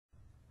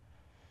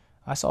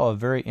I saw a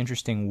very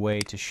interesting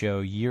way to show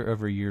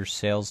year-over-year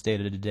sales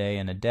data today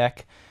in a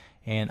deck,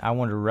 and I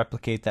wanted to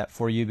replicate that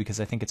for you because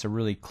I think it's a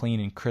really clean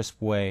and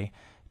crisp way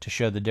to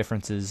show the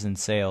differences in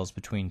sales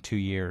between 2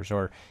 years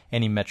or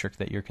any metric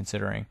that you're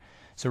considering.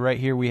 So right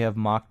here we have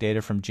mock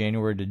data from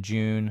January to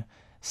June,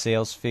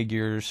 sales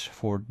figures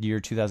for year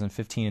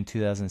 2015 and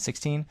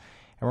 2016, and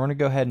we're going to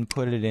go ahead and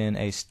put it in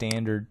a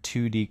standard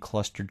 2D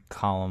clustered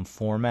column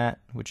format,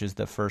 which is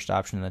the first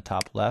option in the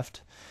top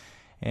left.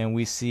 And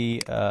we see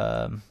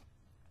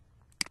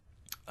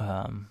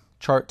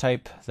chart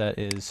type that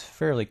is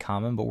fairly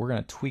common, but we're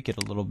going to tweak it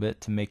a little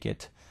bit to make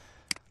it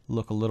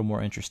look a little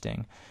more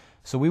interesting.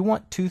 So we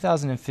want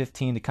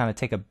 2015 to kind of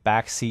take a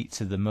backseat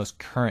to the most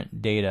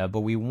current data,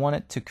 but we want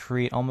it to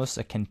create almost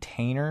a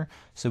container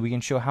so we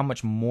can show how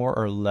much more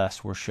or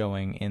less we're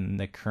showing in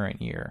the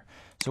current year.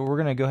 So what we're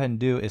going to go ahead and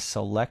do is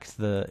select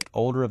the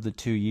older of the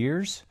 2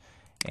 years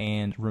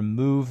and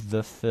remove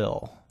the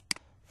fill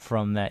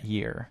from that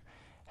year.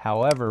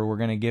 However, we're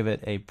going to give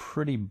it a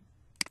pretty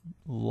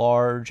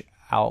large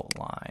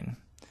outline.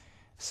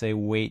 Say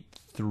weight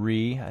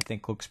 3, I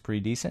think looks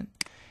pretty decent.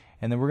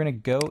 And then we're going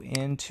to go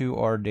into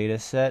our data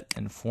set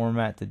and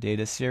format the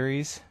data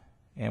series,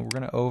 and we're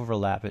going to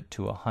overlap it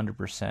to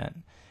 100%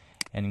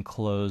 and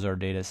close our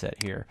data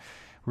set here.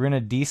 We're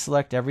going to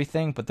deselect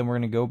everything, but then we're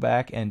going to go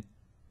back and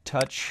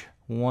touch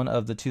one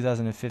of the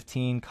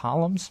 2015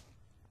 columns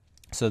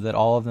so that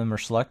all of them are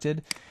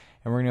selected.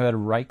 And we're going to go ahead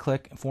and right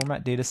click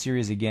format data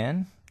series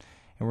again.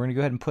 And we're going to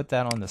go ahead and put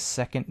that on the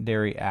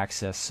secondary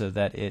axis so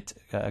that it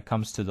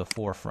comes to the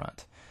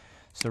forefront.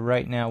 So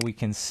right now we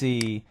can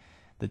see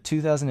the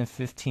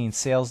 2015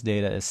 sales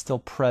data is still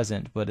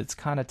present, but it's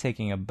kind of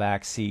taking a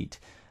back seat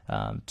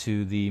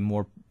to the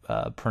more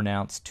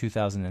pronounced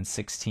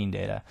 2016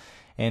 data.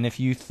 And if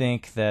you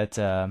think that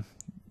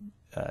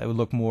it would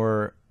look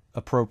more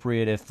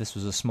appropriate if this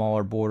was a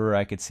smaller border,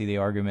 I could see the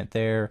argument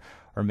there,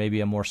 or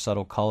maybe a more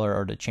subtle color,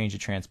 or to change the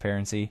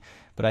transparency.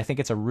 But I think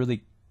it's a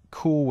really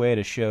cool way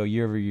to show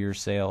year-over-year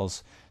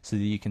sales so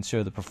that you can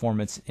show the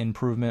performance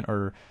improvement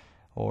or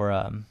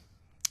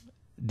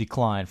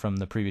decline from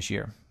the previous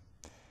year.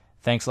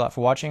 Thanks a lot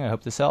for watching. I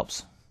hope this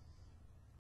helps.